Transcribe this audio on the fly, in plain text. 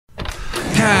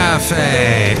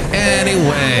cafe.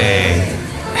 Anyway,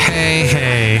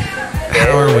 hey,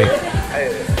 how are we?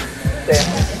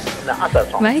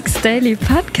 Mike's Daily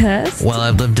Podcast. Well,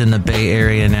 I've lived in the Bay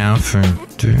Area now for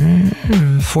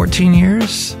 14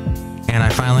 years, and I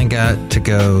finally got to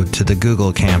go to the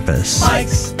Google campus.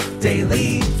 Mike's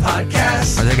Daily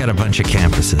Podcast. They got a bunch of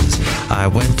campuses. I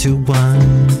went to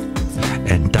one,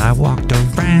 and I walked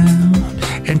around,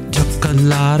 and took a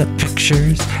lot of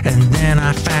pictures, and then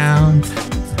I found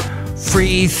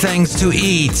free things to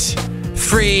eat.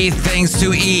 Free things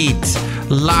to eat.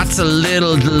 Lots of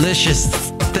little delicious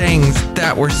things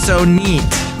that were so neat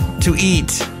to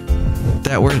eat,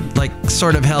 that were like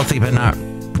sort of healthy but not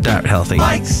that healthy.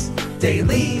 Mike's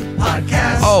Daily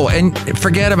Podcast. Oh, and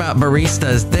forget about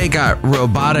baristas. They got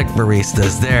robotic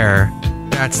baristas there.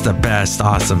 That's the best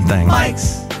awesome thing.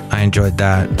 Mike's I enjoyed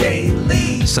that.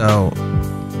 Daily So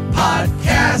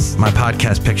Podcast. my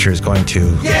podcast picture is going to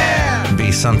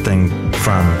be something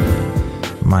from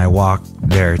my walk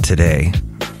there today,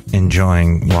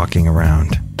 enjoying walking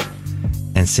around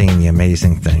and seeing the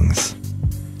amazing things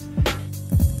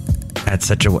at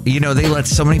such a, they let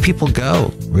so many people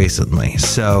go recently,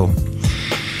 so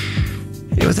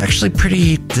it was actually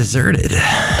pretty deserted.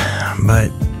 But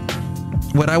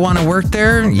would I want to work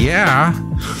there? Yeah.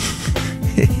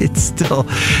 It's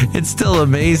still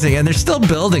amazing, and they're still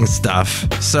building stuff,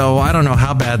 so I don't know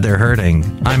how bad they're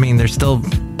hurting. I mean, there's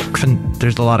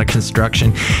a lot of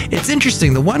construction. It's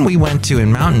interesting, the one we went to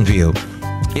in Mountain View,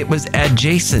 it was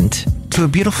adjacent to a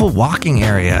beautiful walking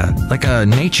area, like a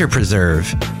nature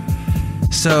preserve.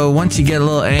 So once you get a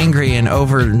little angry and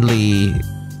overly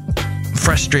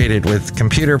frustrated with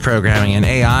computer programming and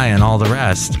AI and all the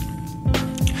rest,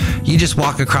 you just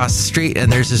walk across the street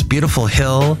and there's this beautiful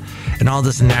hill and all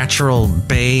this natural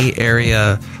Bay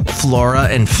Area flora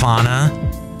and fauna.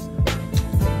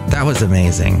 That was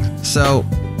amazing. So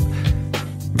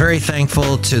very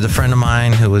thankful to the friend of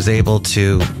mine who was able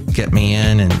to get me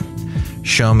in and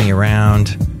show me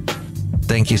around.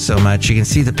 Thank you so much. You can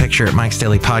see the picture at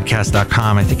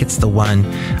MikesDailyPodcast.com. I think it's the one.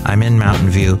 I'm in Mountain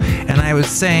View. And I was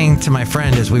saying to my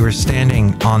friend as we were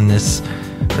standing on this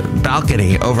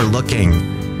balcony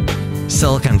overlooking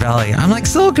Silicon Valley, I'm like,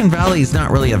 Silicon Valley is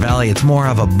not really a valley. It's more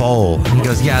of a bowl. And he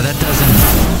goes, yeah, that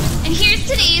doesn't... And here's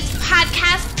today's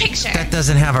podcast picture. That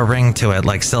doesn't have a ring to it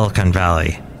like Silicon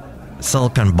Valley.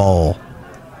 Silicon Bowl.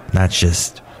 That's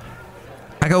just...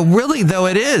 I go, really, though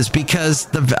it is, because,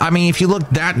 if you look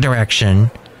that direction,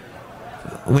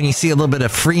 when you see a little bit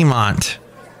of Fremont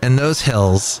and those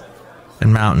hills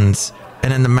and mountains,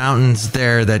 and then the mountains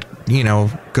there that,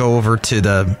 go over to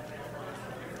the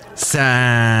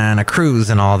Santa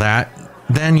Cruz and all that,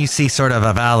 then you see sort of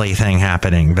a valley thing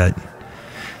happening. But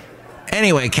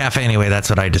anyway,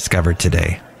 that's what I discovered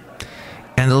today.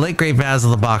 And the late great Basil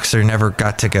the Boxer never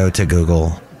got to go to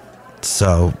Google.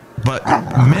 So, but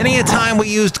many a time we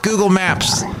used Google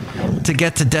Maps to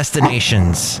get to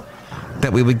destinations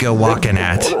that we would go walking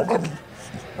at.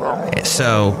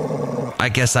 So I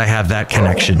guess I have that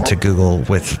connection to Google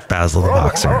with Basil the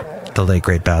Boxer, the late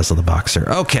great Basil the Boxer.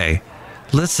 Okay,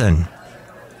 listen.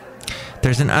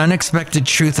 There's an unexpected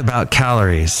truth about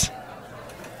calories.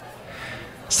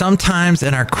 Sometimes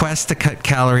in our quest to cut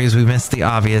calories, we miss the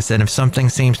obvious, and if something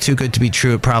seems too good to be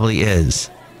true, it probably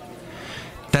is.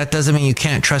 That doesn't mean you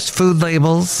can't trust food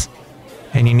labels,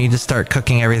 and you need to start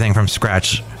cooking everything from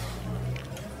scratch.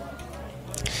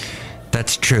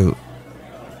 That's true.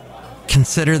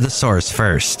 Consider the source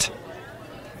first.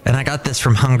 And I got this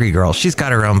from Hungry Girl. She's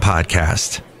got her own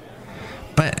podcast.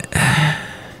 But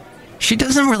she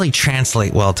doesn't really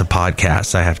translate well to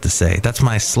podcasts, I have to say. That's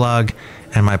my slug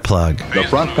and my plug. The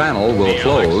front panel will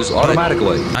close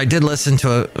automatically. I did listen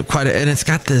to quite a... And it's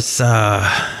got this...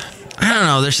 I don't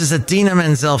know. There's just a Dina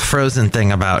Menzel Frozen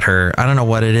thing about her. I don't know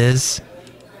what it is.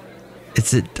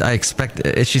 I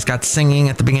expect she's got singing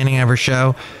at the beginning of her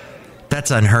show. That's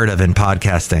unheard of in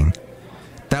podcasting.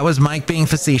 That was Mike being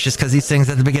facetious because he sings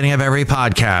at the beginning of every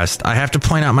podcast. I have to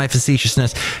point out my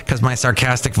facetiousness because my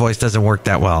sarcastic voice doesn't work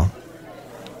that well.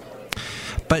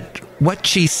 But what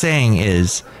she's saying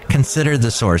is, consider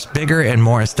the source. Bigger and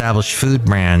more established food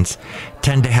brands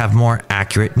tend to have more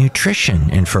accurate nutrition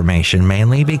information,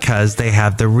 mainly because they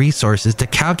have the resources to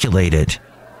calculate it.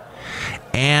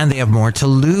 And they have more to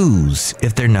lose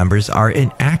if their numbers are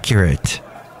inaccurate.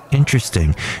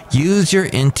 Interesting. Use your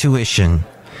intuition.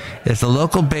 If the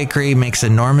local bakery makes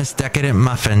enormous decadent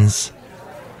muffins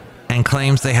and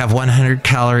claims they have 100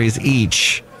 calories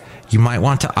each, you might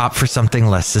want to opt for something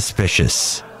less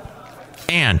suspicious.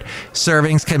 And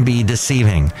servings can be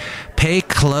deceiving. Pay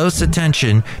close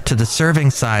attention to the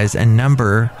serving size and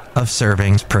number of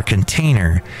servings per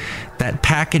container. That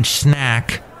packaged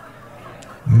snack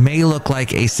may look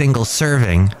like a single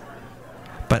serving,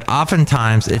 but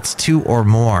oftentimes it's 2 or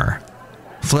more.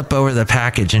 Flip over the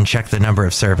package and check the number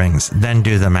of servings, then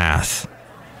do the math.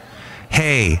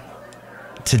 Hey,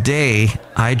 today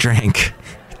I drank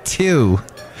two,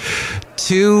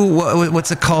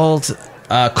 what's it called?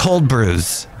 Cold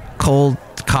brews, cold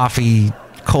coffees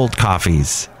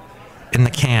in the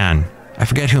can. I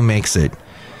forget who makes it,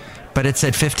 but it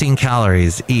said 15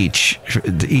 calories each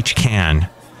can.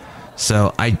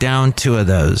 So I downed 2 of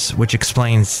those, which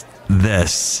explains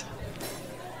this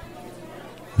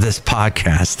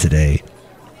podcast today.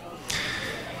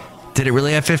 Did it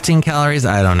really have 15 calories?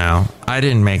 I don't know. I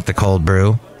didn't make the cold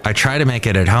brew. I try to make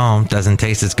it at home. Doesn't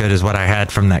taste as good as what I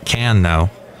had from that can, though.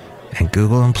 And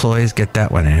Google employees get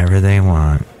that whenever they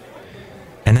want.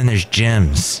 And then there's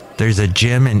gyms. There's a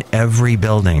gym in every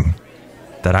building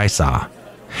that I saw.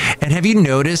 And have you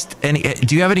noticed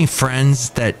do you have any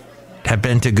friends that have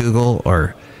been to Google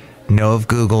or know of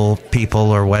Google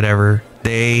people or whatever?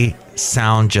 They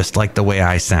sound just like the way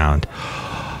I sound.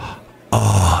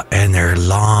 Oh, and their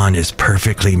lawn is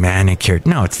perfectly manicured.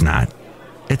 No, it's not.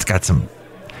 It's got some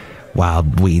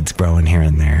wild weeds growing here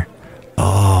and there.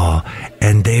 Oh,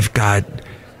 and they've got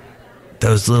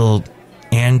those little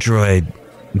Android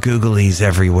googlies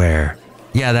everywhere.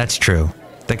 Yeah, that's true.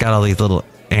 They got all these little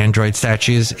Android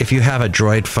statues. If you have a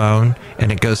Droid phone and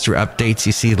it goes through updates,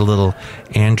 you see the little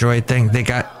Android thing. They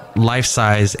got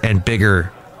life-size and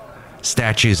bigger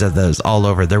statues of those all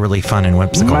over. They're really fun and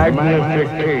whimsical.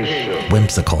 Magnification.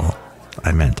 Whimsical,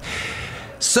 I meant.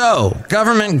 So,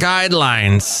 government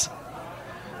guidelines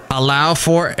allow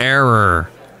for error.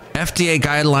 FDA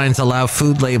guidelines allow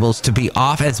food labels to be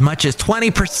off as much as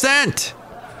 20%.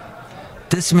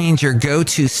 This means your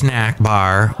go-to snack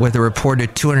bar with a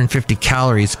reported 250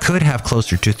 calories could have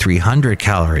closer to 300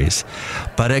 calories.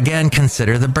 But again,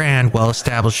 consider the brand.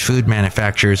 Well-established food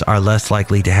manufacturers are less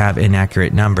likely to have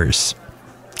inaccurate numbers.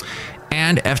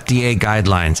 And FDA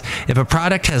guidelines. If a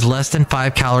product has less than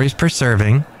 5 calories per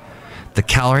serving, the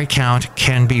calorie count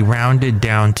can be rounded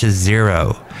down to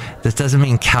 0. This doesn't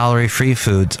mean calorie-free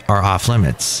foods are off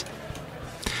limits.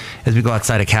 As we go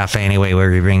outside a cafe anyway,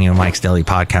 where we bring you Mike's Daily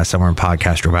Podcast somewhere in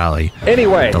Podcastro Valley.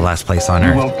 Anyway, the last place on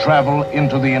earth. You will travel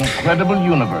into the incredible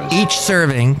universe. Each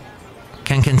serving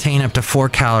can contain up to 4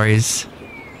 calories,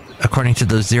 according to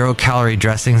those 0-calorie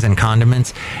dressings and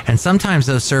condiments. And sometimes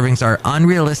those servings are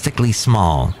unrealistically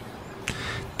small.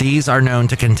 These are known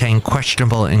to contain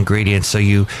questionable ingredients, so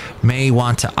you may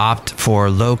want to opt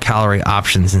for low-calorie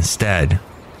options instead.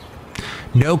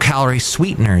 No-calorie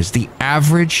sweeteners. The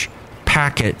average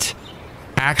packet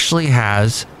actually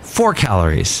has 4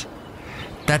 calories.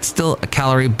 That's still a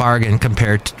calorie bargain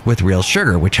compared with real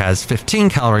sugar, which has 15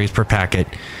 calories per packet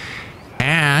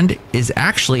and is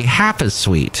actually half as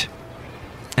sweet.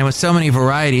 And with so many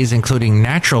varieties, including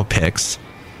natural picks,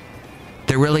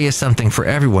 there really is something for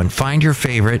everyone. Find your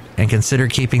favorite and consider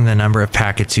keeping the number of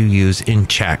packets you use in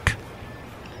check.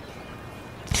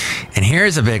 And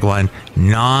here's a big one: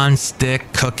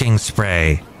 non-stick cooking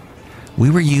spray. We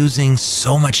were using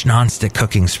so much non-stick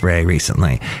cooking spray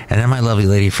recently, and then my lovely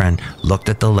lady friend looked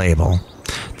at the label.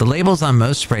 The labels on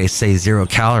most sprays say 0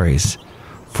 calories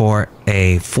for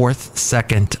a fourth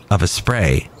second of a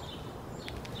spray.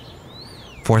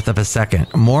 Fourth of a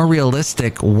second. More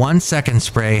realistic 1 second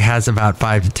spray has about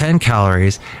 5 to 10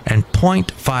 calories and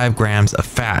 0.5 grams of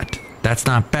fat. That's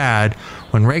not bad.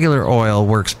 When regular oil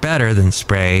works better than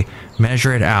spray,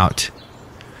 measure it out.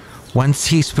 1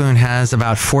 teaspoon has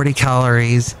about 40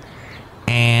 calories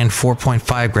and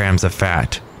 4.5 grams of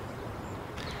fat.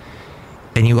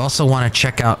 And you also want to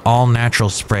check out all natural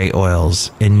spray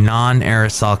oils in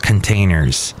non-aerosol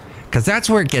containers, because that's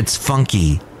where it gets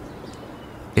funky.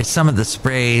 It's some of the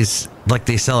sprays like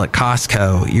they sell at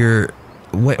Costco.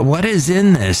 What is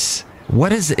in this?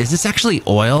 Is this actually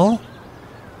oil?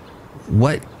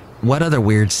 What other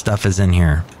weird stuff is in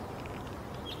here?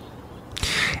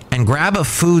 And grab a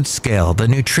food scale. The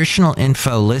nutritional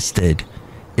info listed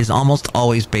is almost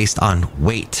always based on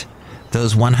weight.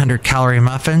 Those 100-calorie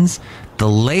muffins, the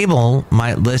label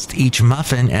might list each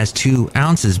muffin as 2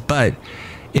 ounces, but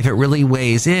if it really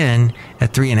weighs in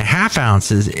at 3.5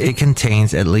 ounces, it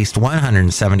contains at least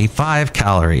 175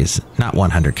 calories, not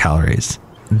 100 calories.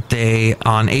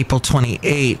 On April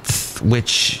 28th,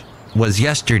 which was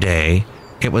yesterday,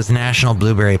 it was National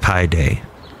Blueberry Pie Day.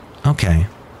 Okay.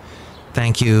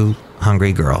 Thank you,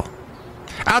 hungry girl.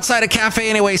 Outside a cafe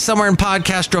anyway, somewhere in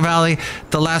Podcastro Valley,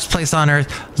 the last place on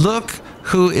earth. Look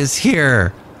who is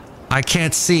here. I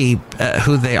can't see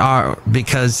who they are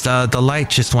because the light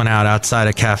just went out outside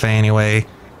a cafe anyway.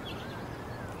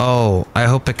 Oh, I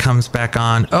hope it comes back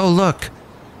on. Oh, look.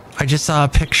 I just saw a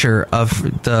picture of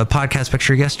the podcast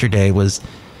picture yesterday was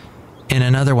in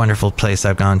another wonderful place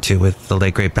I've gone to with the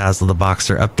late great Basil the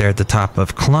Boxer up there at the top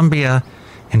of Columbia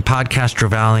in Podcastro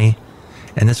Valley.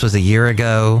 And this was a year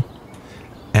ago.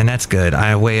 And that's good.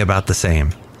 I weigh about the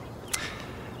same.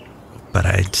 But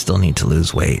I still need to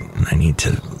lose weight and I need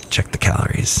to check the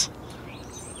calories.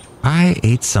 I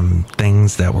ate some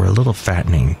things that were a little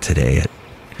fattening today at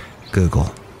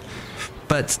Google.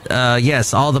 But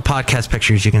yes, all the podcast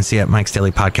pictures you can see at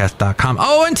MikesDailyPodcast.com.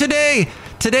 Oh, and today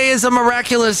is a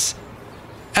miraculous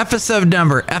episode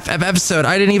number. Episode.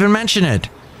 I didn't even mention it.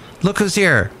 Look who's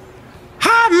here.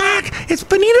 Hi, Mike. It's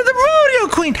Benita the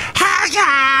Rodeo Queen.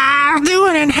 How y'all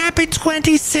doing? And happy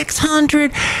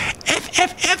 2600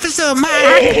 episode, Mike.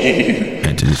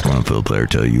 And to Disgruntled Fiddle Player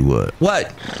tell you what.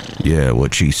 What? Yeah,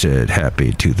 what she said.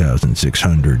 Happy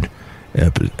 2600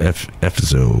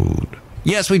 episode.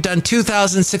 Yes, we've done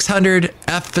 2,600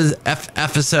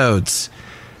 episodes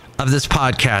of this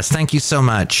podcast. Thank you so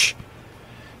much.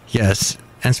 Yes.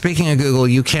 And speaking of Google,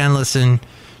 you can listen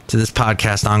to this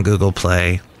podcast on Google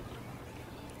Play.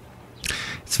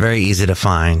 It's very easy to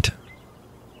find.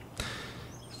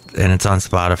 And it's on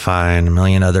Spotify and a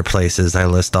million other places. I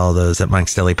list all those at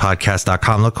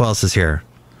MikesDailyPodcast.com. Look who else is here.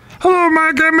 Hello,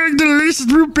 Mike. I make delicious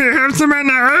root beer. Have some right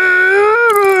now.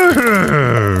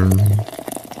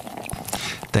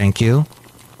 Thank you.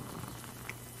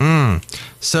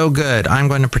 So good. I'm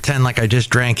going to pretend like I just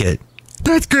drank it.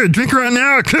 That's good. Drink right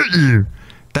now. I'll cut you.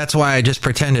 That's why I just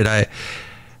pretended I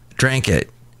drank it.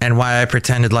 And why I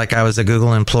pretended like I was a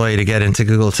Google employee to get into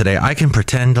Google today. I can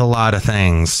pretend a lot of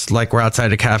things. Like we're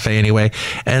outside a cafe anyway.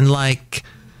 And like,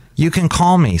 you can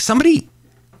call me. Somebody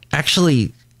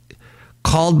actually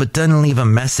called but didn't leave a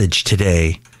message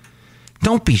today.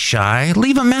 Don't be shy.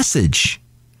 Leave a message.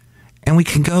 And we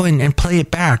can go and play it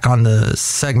back on the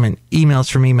segment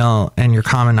Emails from Email and your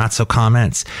comment, not so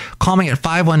comments. Call me at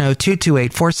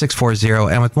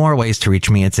 510-228-4640. And with more ways to reach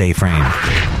me, it's A-Frame.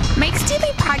 Mike's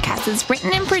Daily Podcast is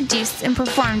written and produced and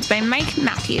performed by Mike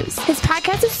Matthews. His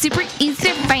podcast is super easy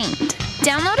to find.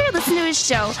 Download or listen to his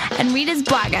show and read his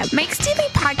blog at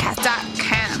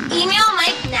MikesDailyPodcast.com. Email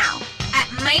Mike now at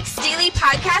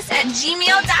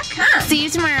MikesDailyPodcast@gmail.com. See you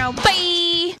tomorrow.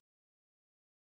 Bye!